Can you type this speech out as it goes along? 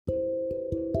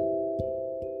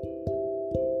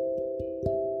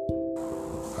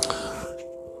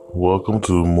Welcome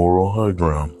to Moral High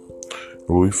Ground,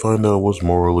 where we find out what's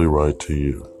morally right to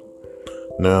you.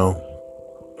 Now,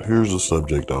 here's a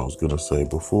subject I was going to say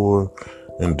before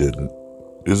and didn't.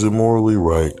 Is it morally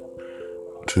right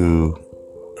to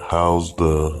house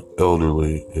the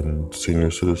elderly in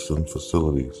senior citizen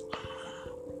facilities?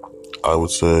 I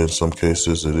would say in some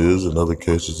cases it is, in other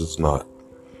cases it's not.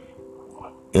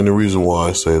 And the reason why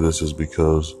I say this is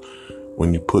because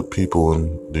when you put people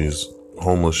in these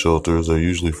homeless shelters, they're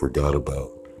usually forgot about.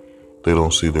 They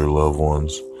don't see their loved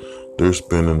ones. They're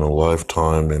spending a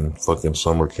lifetime in fucking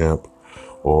summer camp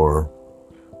or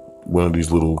one of these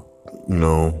little,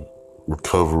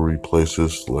 recovery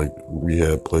places, like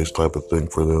rehab place type of thing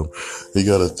for them. You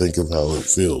gotta think of how it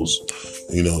feels,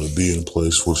 to be in a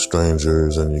place with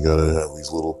strangers, and you gotta have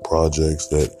these little projects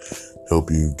that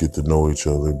help you get to know each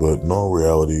other. But in all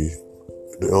reality,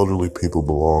 the elderly people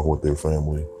belong with their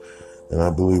family. And I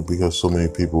believe because so many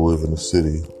people live in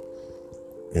cities,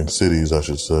 I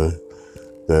should say,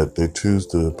 that they choose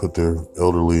to put their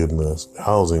elderly in the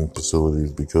housing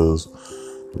facilities because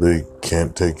they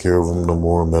can't take care of them no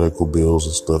more, medical bills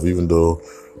and stuff, even though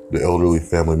the elderly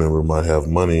family member might have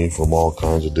money from all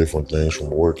kinds of different things,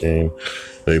 from working.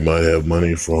 They might have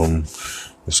money from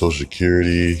Social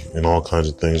Security and all kinds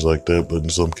of things like that. But in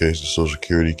some cases, Social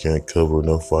Security can't cover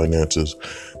enough finances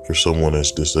for someone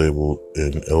that's disabled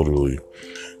and elderly.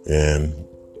 And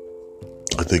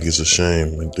I think it's a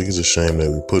shame. I think it's a shame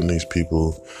that we're putting these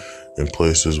people in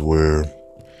places where,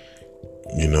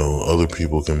 other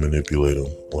people can manipulate them,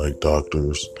 like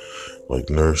doctors, like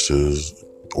nurses,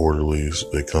 orderlies.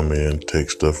 They come in,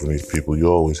 take stuff from these people. You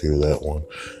always hear that one,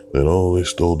 that, oh, they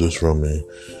stole this from me.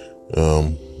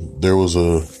 There was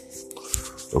a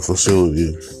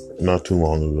facility not too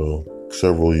long ago,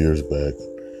 several years back,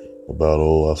 about,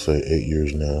 I'll say 8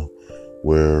 years now,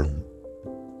 where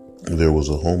there was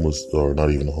a homeless, or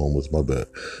not even a homeless, my bad,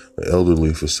 an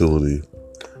elderly facility,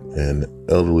 and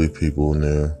elderly people in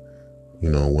there,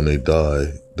 when they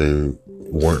die, they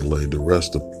weren't laid to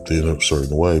rest in a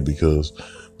certain way because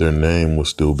their name was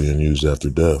still being used after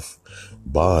death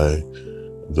by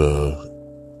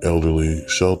the elderly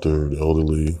shelter, the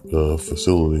elderly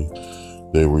facility.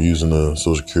 They were using the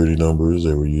Social Security numbers,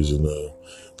 they were using the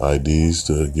IDs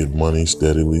to get money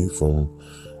steadily from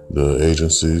the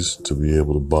agencies to be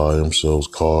able to buy themselves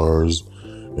cars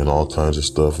and all kinds of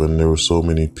stuff. And there were so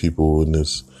many people in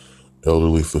this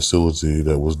elderly facility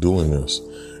that was doing this,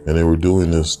 and they were doing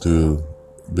this to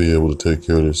be able to take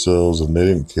care of themselves, and they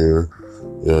didn't care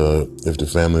if the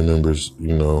family members,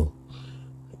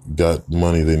 got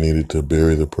money they needed to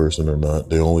bury the person or not.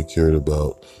 They only cared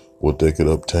about what they could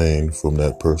obtain from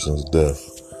that person's death,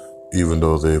 even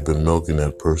though they had been milking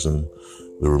that person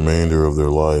the remainder of their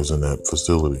lives in that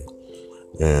facility.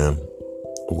 And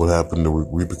what happened, the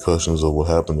repercussions of what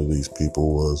happened to these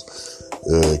people was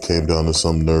it came down to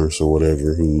some nurse or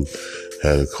whatever who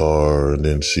had a car, and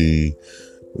then she,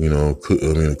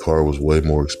 the car was way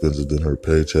more expensive than her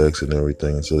paychecks and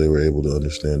everything. And so they were able to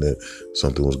understand that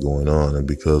something was going on. And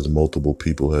because multiple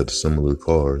people had similar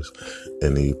cars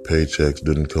and the paychecks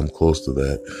didn't come close to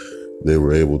that, they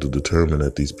were able to determine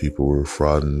that these people were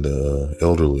frauding the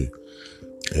elderly.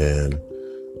 And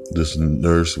this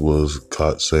nurse was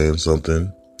caught saying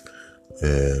something,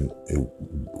 and it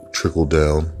trickled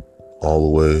down all the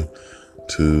way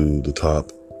to the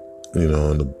top,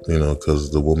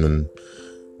 because the woman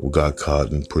got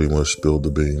caught and pretty much spilled the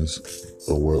beans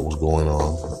of what was going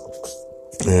on.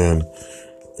 And,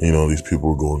 these people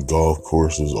were going golf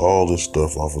courses, all this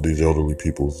stuff off of these elderly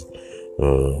people's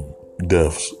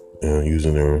deaths and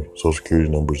using their Social Security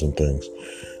numbers and things.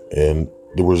 And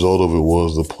the result of it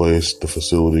was the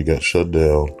facility got shut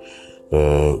down.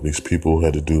 These people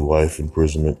had to do life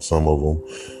imprisonment, some of them.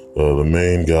 The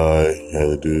main guy had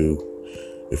to do,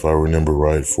 if I remember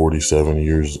right, 47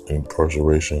 years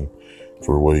incarceration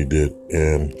for what he did.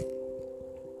 And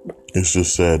it's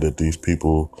just sad that these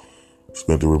people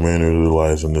spent the remainder of their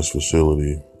lives in this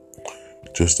facility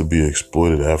just to be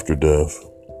exploited after death.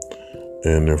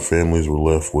 And their families were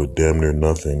left with damn near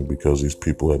nothing because these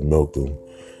people had milked them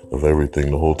of everything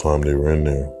the whole time they were in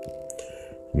there.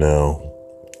 Now,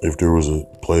 if there was a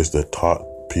place that taught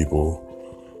people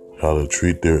how to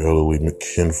treat their elderly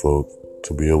kinfolk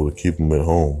to be able to keep them at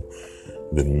home,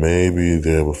 then maybe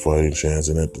they have a fighting chance.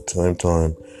 And at the same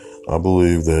time, I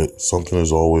believe that something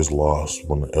is always lost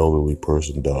when an elderly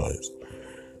person dies,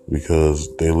 because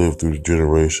they live through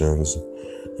generations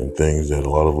and things that a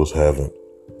lot of us haven't.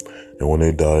 And when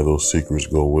they die, those secrets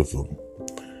go with them.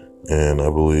 And I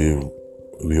believe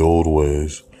the old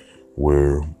ways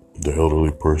where the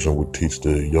elderly person would teach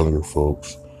the younger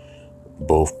folks,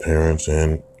 both parents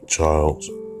and child,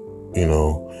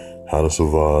 how to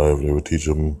survive. They would teach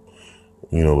them,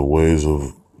 the ways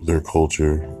of their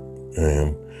culture.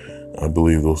 And I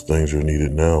believe those things are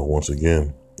needed now, once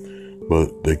again.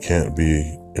 But they can't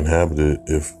be inhabited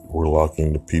if we're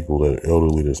locking the people that are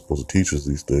elderly that's supposed to teach us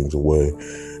these things away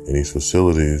in these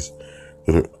facilities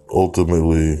that are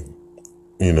ultimately,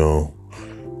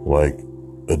 like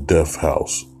a death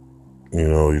house.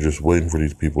 You're just waiting for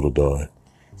these people to die.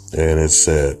 And it's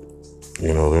sad.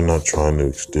 They're not trying to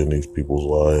extend these people's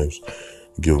lives,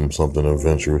 give them something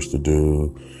adventurous to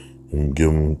do, and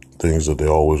give them things that they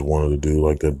always wanted to do,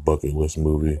 like that bucket list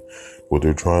movie. What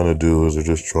they're trying to do is they're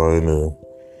just trying to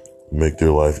make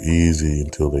their life easy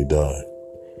until they die.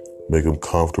 Make them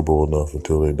comfortable enough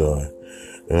until they die.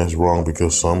 And that's wrong,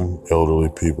 because some elderly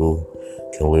people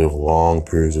can live long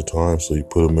periods of time. So you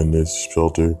put them in this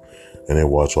shelter and they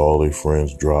watch all their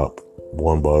friends drop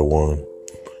one by one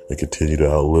and continue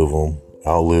to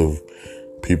outlive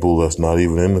people that's not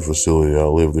even in the facility,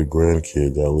 outlive their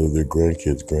grandkids, outlive their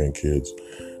grandkids,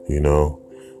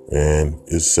 and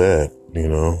it's sad,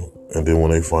 and then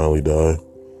when they finally die,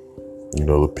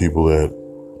 the people that,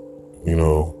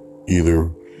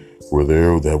 either were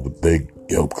there that they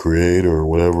helped create or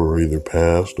whatever, or either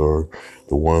passed, or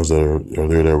the ones that are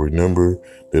there that remember,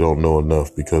 they don't know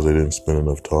enough because they didn't spend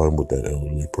enough time with that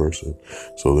elderly person.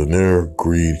 So then their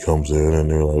greed comes in and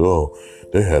they're like, oh,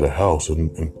 they had a house in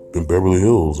Beverly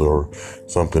Hills or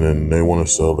something, and they want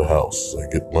to sell the house. They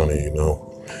get money,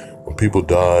 When people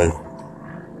die,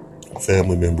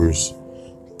 family members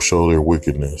show their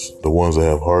wickedness. The ones that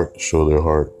have heart show their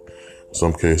heart. In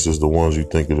some cases, the ones you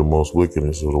think are the most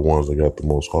wickedness are the ones that got the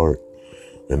most heart.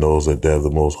 And those that have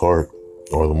the most heart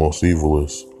are the most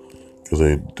evilest, because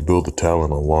they build the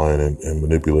talent on lying and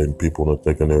manipulating people into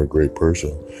thinking they're a great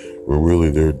person, when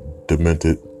really they're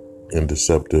demented and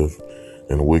deceptive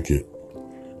and wicked.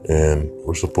 And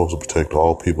we're supposed to protect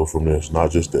all people from this,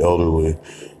 not just the elderly,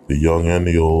 the young and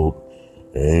the old,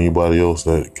 and anybody else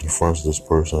that confronts this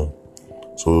person.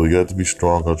 So you have to be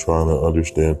strong on trying to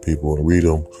understand people and read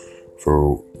them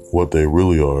for what they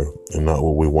really are and not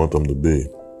what we want them to be.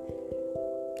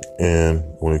 And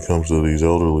when it comes to these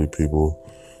elderly people,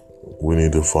 we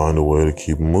need to find a way to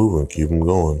keep them moving, keep them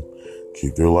going,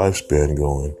 keep their lifespan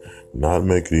going, not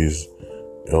make these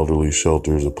elderly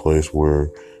shelters a place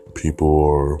where people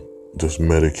are just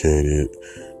medicated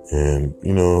and,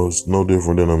 it's no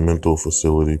different than a mental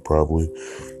facility probably,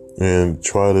 and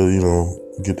try to,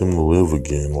 get them to live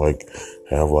again, like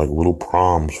have like little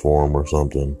proms for them or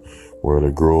something, where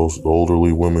the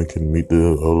elderly women can meet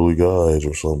the elderly guys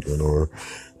or something, or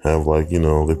have like,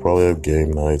 they probably have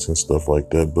game nights and stuff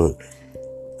like that, but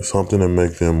something to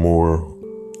make them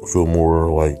feel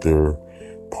more like they're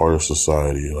part of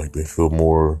society, like they feel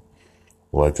more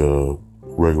like a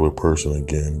regular person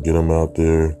again. Get them out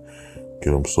there,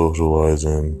 get them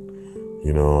socializing.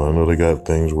 I know they got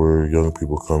things where young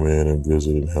people come in and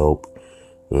visit and help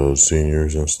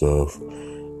seniors and stuff,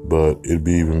 but it'd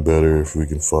be even better if we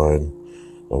can find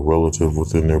a relative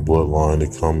within their bloodline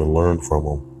to come and learn from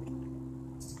them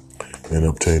and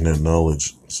obtain that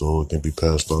knowledge so it can be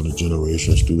passed on to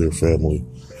generations through their family.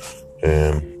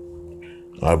 And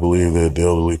I believe that the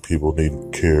elderly people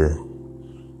need care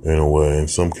in a way. In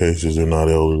some cases, they're not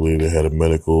elderly. They had a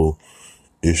medical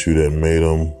issue that made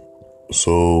them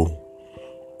so,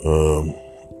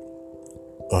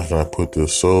 how can I put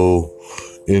this, so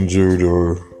injured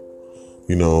or,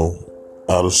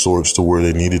 out of sorts to where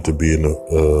they needed to be in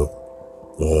the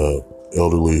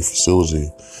elderly facility.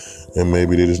 And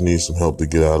maybe they just need some help to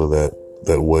get out of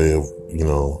that way of,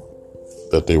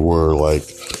 that they were like,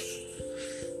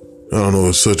 I don't know,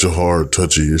 it's such a hard,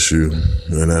 touchy issue.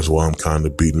 And that's why I'm kind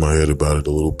of beating my head about it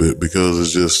a little bit, because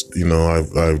it's just,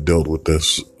 I've dealt with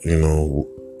this,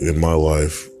 in my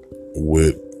life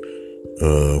with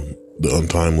the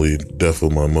untimely death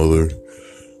of my mother.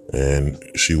 And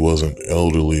she wasn't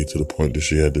elderly to the point that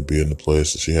she had to be in the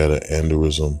place. She had an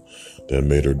aneurysm that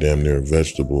made her damn near a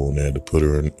vegetable, and they had to put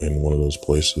her in one of those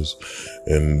places.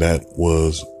 And that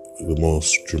was the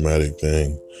most traumatic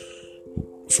thing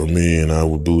for me, and I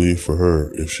would believe for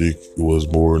her, if she was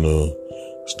more in a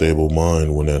stable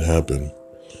mind when that happened.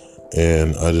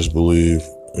 And I just believe,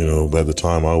 by the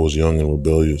time I was young and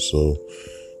rebellious, so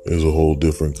it was a whole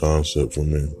different concept for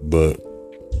me. But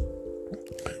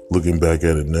looking back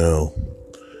at it now,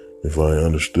 if I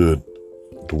understood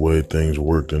the way things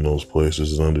worked in those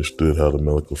places and understood how the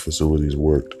medical facilities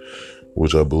worked,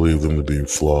 which I believe them to be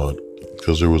flawed,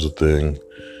 because there was a thing,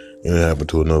 and it happened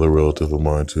to another relative of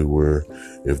mine too, where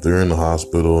if they're in the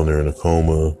hospital and they're in a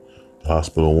coma, the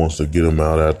hospital wants to get them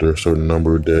out after a certain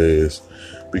number of days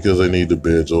because they need the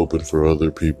beds open for other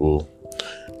people.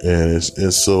 And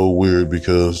it's so weird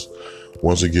because,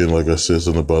 once again, like I said,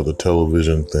 something about the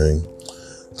television thing.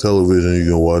 Television,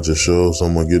 you can watch a show of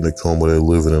someone getting a coma, they're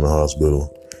living in a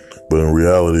hospital. But in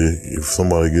reality, if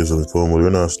somebody gets in a coma,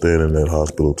 they're not staying in that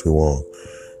hospital too long.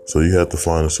 So you have to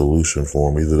find a solution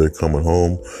for them. Either they're coming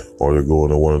home or they're going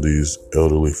to one of these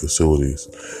elderly facilities.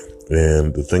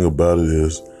 And the thing about it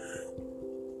is,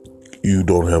 you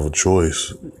don't have a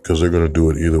choice because they're going to do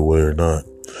it either way or not.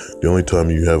 The only time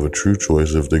you have a true choice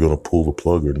is if they're going to pull the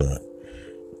plug or not.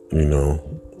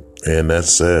 And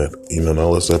that's sad.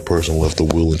 Unless that person left a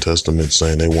will and testament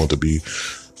saying they want to be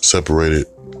separated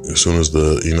as soon as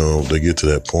they get to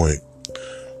that point.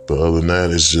 But other than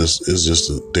that, it's just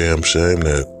a damn shame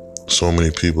that so many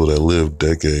people that lived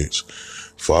decades,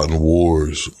 fought in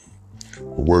wars,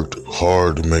 worked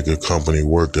hard to make a company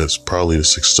work that's probably a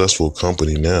successful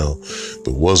company now,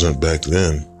 but wasn't back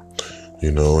then,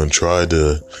 and tried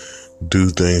to do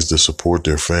things to support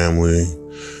their family,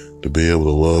 to be able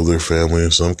to love their family.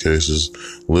 In some cases,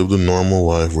 lived a normal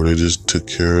life where they just took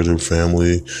care of their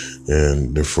family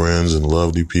and their friends and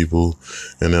loved the people.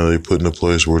 And now they put in a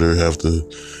place where they have to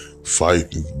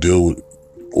fight and deal with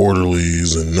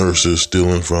orderlies and nurses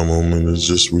stealing from them. And it's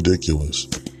just ridiculous.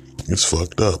 It's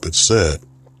fucked up. It's sad.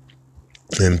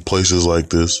 And places like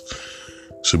this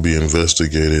should be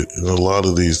investigated. And a lot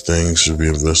of these things should be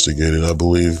investigated. I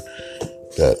believe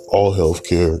that all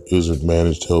healthcare isn't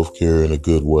managed healthcare in a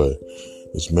good way.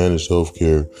 It's managed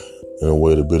healthcare in a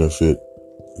way to benefit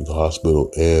the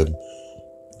hospital and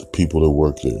the people that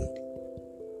work there.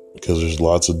 Because there's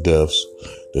lots of deaths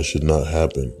that should not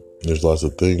happen. There's lots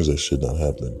of things that should not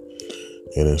happen.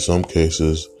 And in some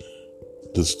cases,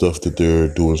 the stuff that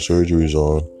they're doing surgeries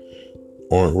on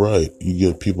aren't right.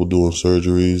 You get people doing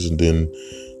surgeries and then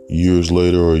years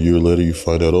later or a year later you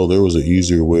find out, there was an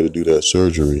easier way to do that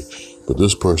surgery. But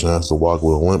this person has to walk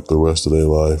with a limp the rest of their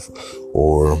life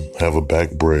or have a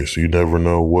back brace. You never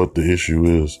know what the issue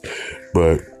is.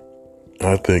 But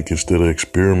I think instead of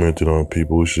experimenting on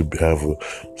people, we should have a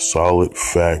solid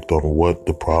fact on what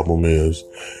the problem is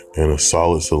and a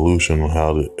solid solution on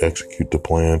how to execute the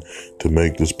plan to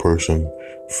make this person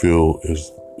feel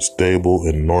as stable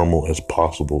and normal as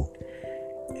possible.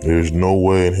 There's no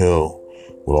way in hell,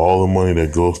 with all the money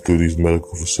that goes through these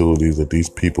medical facilities, that these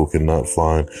people cannot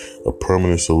find a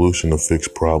permanent solution to fix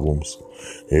problems.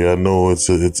 Yeah, I know it's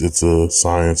a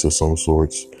science of some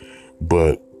sorts,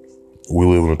 but we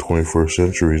live in the 21st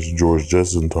century. It's George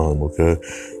Jetson time, okay?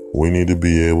 We need to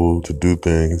be able to do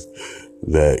things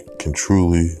that can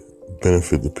truly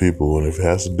benefit the people. And if it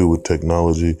has to do with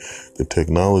technology, the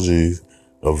technology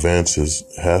advances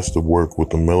has to work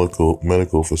with the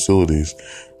medical facilities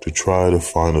to try to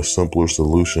find a simpler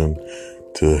solution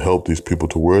to help these people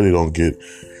to where they don't get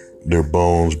their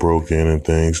bones broken and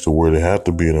things to where they have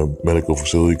to be in a medical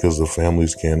facility because the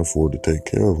families can't afford to take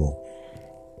care of them.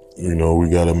 We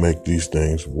got to make these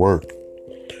things work,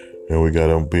 and we got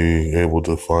to be able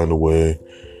to find a way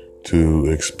to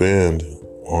expand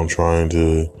on trying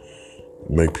to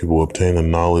make people obtain the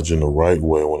knowledge in the right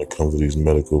way when it comes to these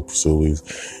medical facilities,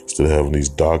 instead of having these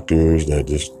doctors that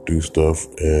just do stuff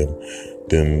and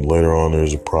then later on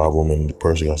there's a problem and the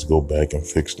person has to go back and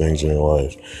fix things in their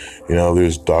life.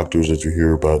 There's doctors that you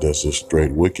hear about that's just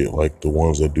straight wicked, like the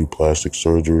ones that do plastic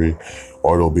surgery,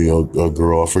 or there'll be a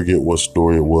girl, I forget what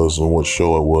story it was and what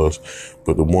show it was,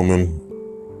 but the woman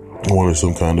wanted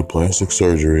some kind of plastic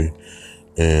surgery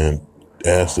and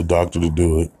asked the doctor to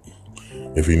do it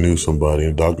if he knew somebody,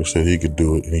 and the doctor said he could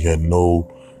do it, and he had no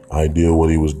idea what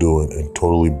he was doing and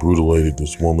totally brutalized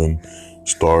this woman,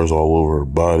 stars all over her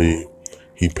body.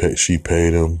 She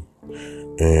paid him,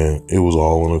 and it was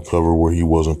all on a cover where he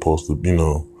wasn't supposed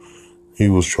to, he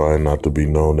was trying not to be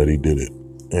known that he did it.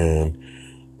 And,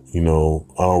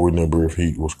 I don't remember if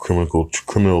he was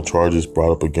criminal charges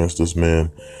brought up against this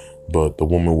man, but the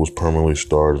woman was permanently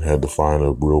scarred and had to find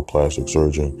a real plastic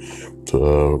surgeon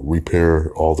to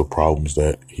repair all the problems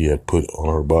that he had put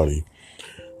on her body.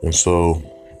 And so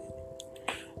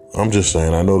I'm just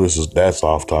saying, I know that's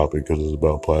off topic because it's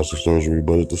about plastic surgery,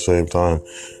 but at the same time,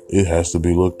 it has to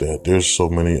be looked at. There's so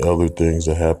many other things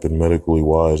that happen medically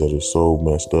wise that is so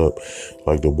messed up.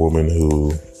 Like the woman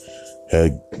who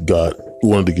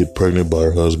wanted to get pregnant by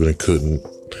her husband and couldn't,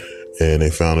 and they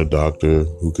found a doctor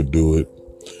who could do it,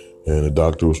 and the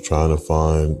doctor was trying to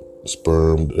find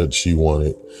sperm that she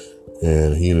wanted,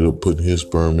 and he ended up putting his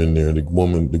sperm in there.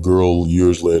 The girl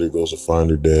years later goes to find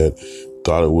her dad,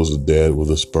 thought it was a dad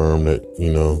with a sperm that,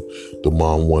 the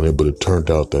mom wanted, but it turned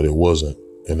out that it wasn't,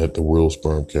 and that the real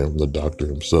sperm came from the doctor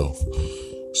himself.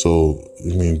 So,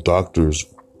 doctors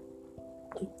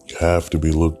have to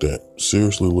be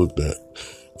seriously looked at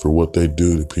for what they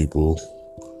do to people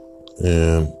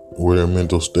and where their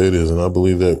mental state is. And I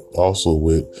believe that also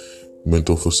with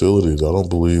mental facilities. I don't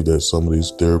believe that some of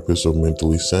these therapists are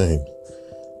mentally sane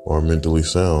or mentally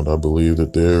sound. I believe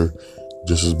that they're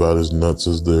just about as nuts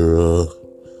as their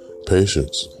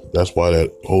patients. That's why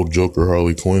that whole Joker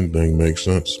Harley Quinn thing makes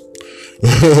sense.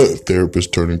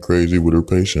 Therapist turning crazy with her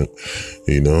patient,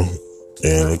 and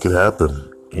it could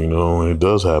happen, and it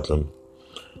does happen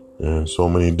in so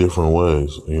many different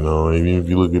ways, even if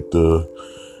you look at the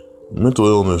mental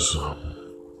illness,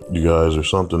 you guys, are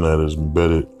something that is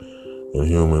embedded in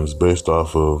humans based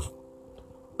off of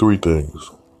three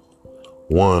things.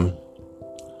 One,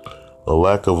 a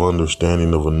lack of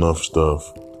understanding of enough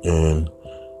stuff and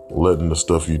letting the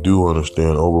stuff you do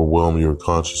understand overwhelm your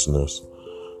consciousness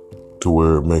to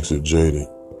where it makes it jaded.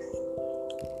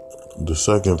 The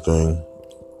second thing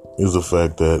is the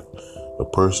fact that a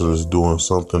person is doing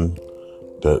something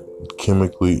that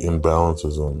chemically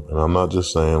imbalances them. And I'm not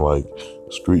just saying like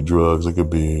street drugs. It could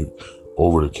be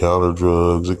over-the-counter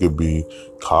drugs. It could be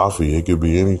coffee. It could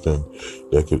be anything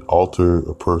that could alter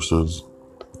a person's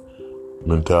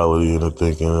mentality and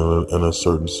thinking in a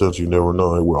certain sense. You never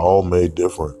know. We're all made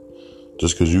different.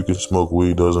 Just because you can smoke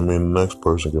weed doesn't mean the next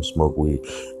person can smoke weed.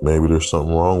 Maybe there's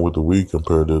something wrong with the weed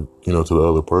compared to, to the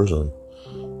other person.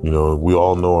 We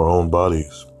all know our own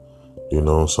bodies.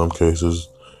 In some cases,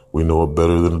 we know it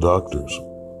better than the doctors.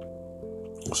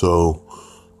 So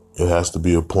it has to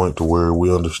be a point to where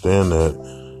we understand that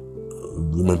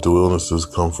the mental illnesses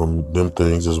come from them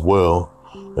things as well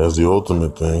as the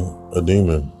ultimate thing, a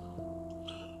demon.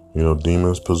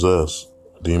 Demons possess.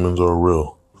 Demons are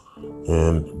real.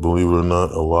 And believe it or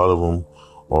not, a lot of them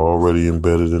are already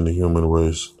embedded in the human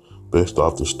race based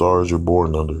off the stars you're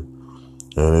born under.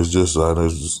 And it's just, I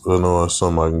know that's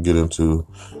something I can get into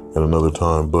at another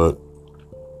time, but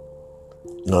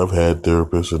I've had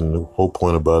therapists, and the whole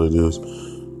point about it is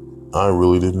I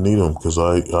really didn't need them because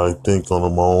I think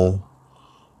on my own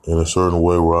in a certain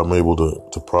way where I'm able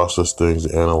to process things,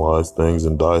 analyze things,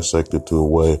 and dissect it to a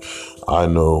way I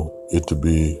know it to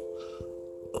be,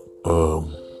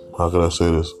 how can I say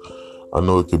this? I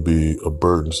know it could be a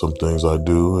burden, some things I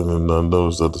do, and then I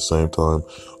notice at the same time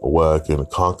a way I can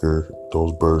conquer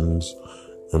those burdens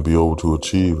and be able to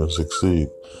achieve and succeed.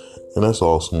 And that's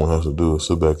all someone has to do is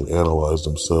sit back and analyze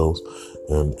themselves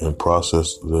and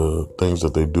process the things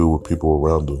that they do with people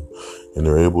around them. And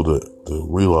they're able to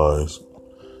realize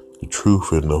the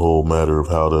truth in the whole matter of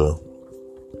how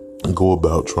to go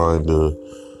about trying to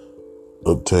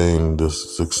obtain the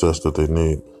success that they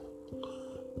need.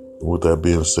 With that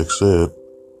being said,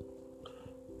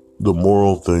 the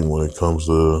moral thing when it comes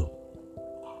to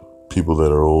people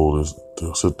that are old is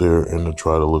to sit there and to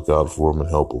try to look out for them and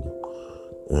help them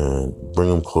and bring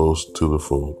them close to the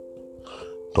fold.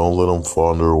 Don't let them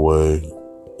flounder away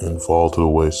and fall to the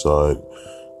wayside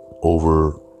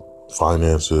over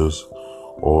finances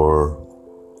or,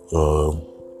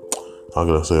 how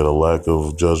can I say it, a lack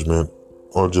of judgment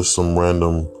or just some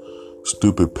random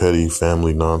stupid petty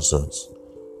family nonsense.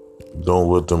 Don't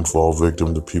let them fall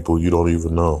victim to people you don't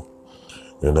even know.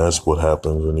 And that's what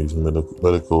happens in these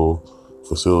medical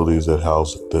facilities that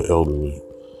house the elderly.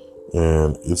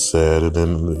 And it's sad. And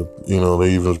then,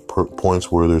 they even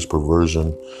points where there's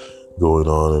perversion going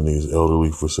on in these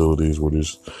elderly facilities where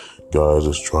these guys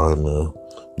is trying to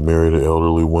marry the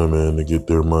elderly women to get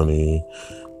their money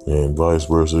and vice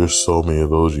versa. There's so many of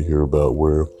those you hear about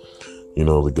where,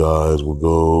 the guys will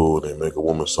go and they make a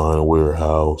woman sign away her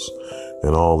house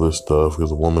and all this stuff because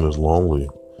the woman is lonely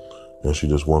and she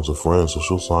just wants a friend. So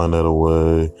she'll sign that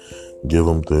away, give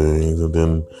them things. And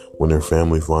then when their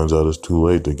family finds out it's too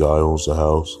late, the guy owns the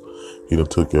house. He done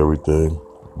took everything.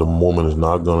 The woman is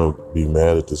not going to be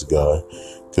mad at this guy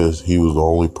because he was the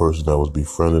only person that was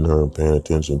befriending her and paying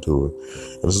attention to her.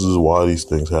 And this is why these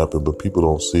things happen, but people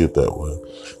don't see it that way.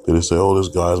 They just say, oh,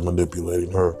 this guy's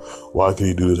manipulating her. Why could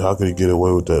he do this? How could he get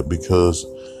away with that? Because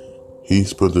he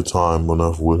spent the time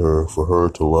enough with her for her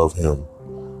to love him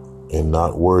and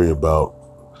not worry about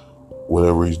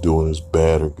whatever he's doing is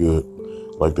bad or good.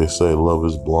 Like they say, love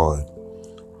is blind.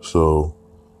 So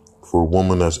for a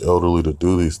woman that's elderly to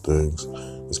do these things,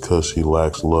 it's because she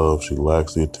lacks love. She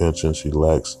lacks the attention. She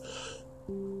lacks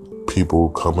people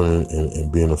coming in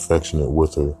and being affectionate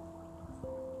with her.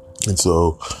 And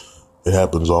so it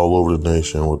happens all over the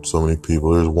nation with so many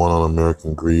people. There's one on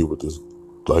American Greed with this,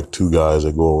 like two guys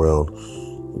that go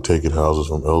around taking houses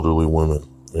from elderly women.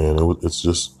 And it's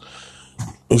just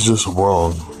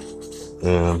wrong.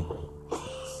 And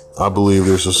I believe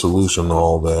there's a solution to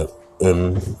all that.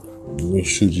 And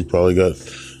shoot, you probably got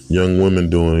young women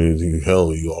doing it.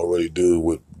 Hell, you already do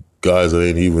with guys that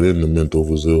ain't even in the mental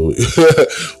facility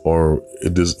or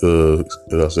this,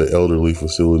 did I say elderly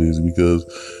facilities? Because,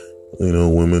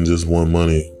 women just want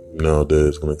money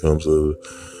nowadays when it comes to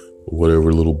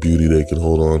whatever little beauty they can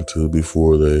hold on to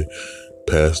before they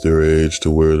pass their age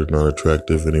to where they're not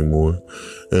attractive anymore.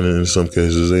 And in some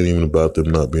cases, it ain't even about them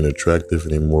not being attractive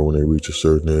anymore when they reach a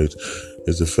certain age.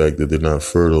 It's the fact that they're not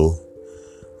fertile,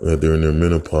 that they're in their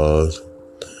menopause,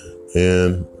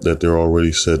 and that they're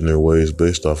already set in their ways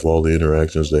based off all the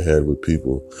interactions they had with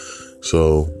people.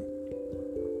 So,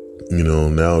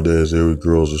 nowadays every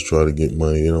girl's just trying to get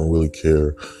money. They don't really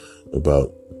care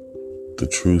about the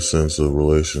true sense of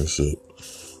relationship.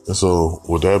 And so,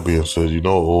 with that being said,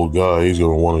 old guy, he's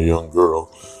going to want a young girl.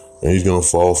 And he's going to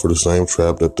fall for the same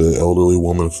trap that the elderly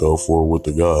woman fell for with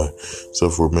the guy.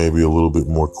 Except for maybe a little bit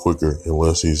more quicker,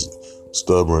 unless he's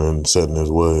stubborn and set in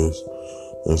his ways.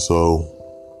 And so,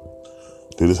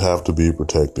 they just have to be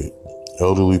protected.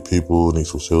 Elderly people in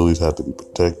these facilities have to be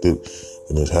protected.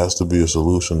 And it has to be a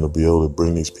solution to be able to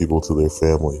bring these people to their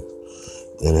family.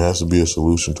 And it has to be a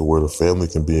solution to where the family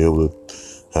can be able to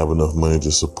have enough money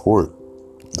to support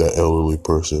that elderly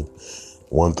person.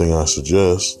 One thing I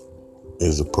suggest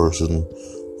is a person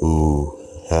who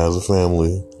has a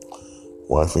family,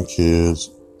 wife and kids,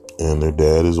 and their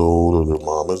dad is old or their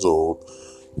mom is old,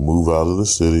 move out of the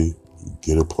city,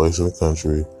 get a place in the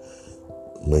country,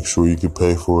 make sure you can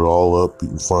pay for it all up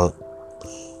in front,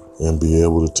 and be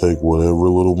able to take whatever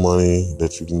little money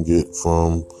that you can get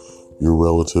from your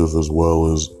relative as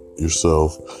well as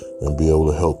yourself and be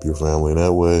able to help your family. And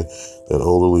that way, that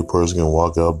elderly person can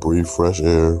walk out, breathe fresh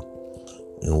air,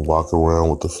 and walk around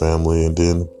with the family, and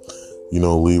then,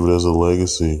 leave it as a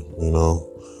legacy,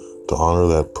 to honor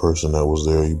that person that was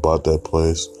there. You bought that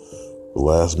place, the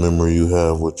last memory you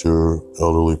have with your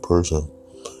elderly person,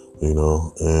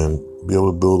 and be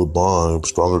able to build a bond, a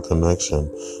stronger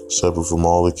connection, separate from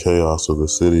all the chaos of the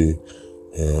city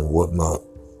and whatnot.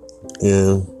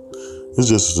 And it's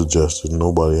just a suggestion.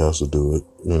 Nobody has to do it,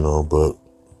 but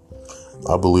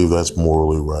I believe that's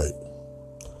morally right.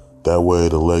 That way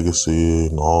the legacy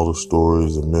and all the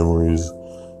stories and memories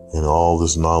and all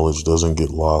this knowledge doesn't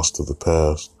get lost to the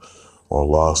past or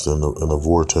lost in a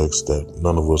vortex that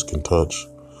none of us can touch.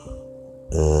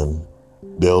 And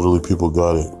the elderly people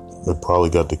got it. They probably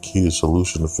got the key to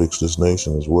solution to fix this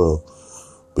nation as well.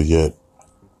 But yet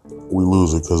we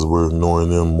lose it because we're ignoring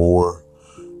them more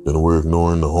than we're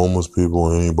ignoring the homeless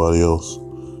people and anybody else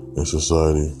in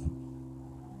society.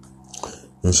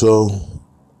 And so,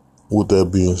 with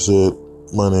that being said,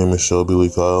 my name is Shelby Lee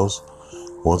Kyles.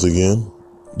 Once again,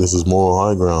 this is Moral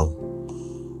High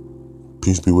Ground.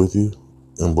 Peace be with you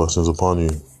and blessings upon you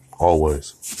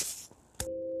always.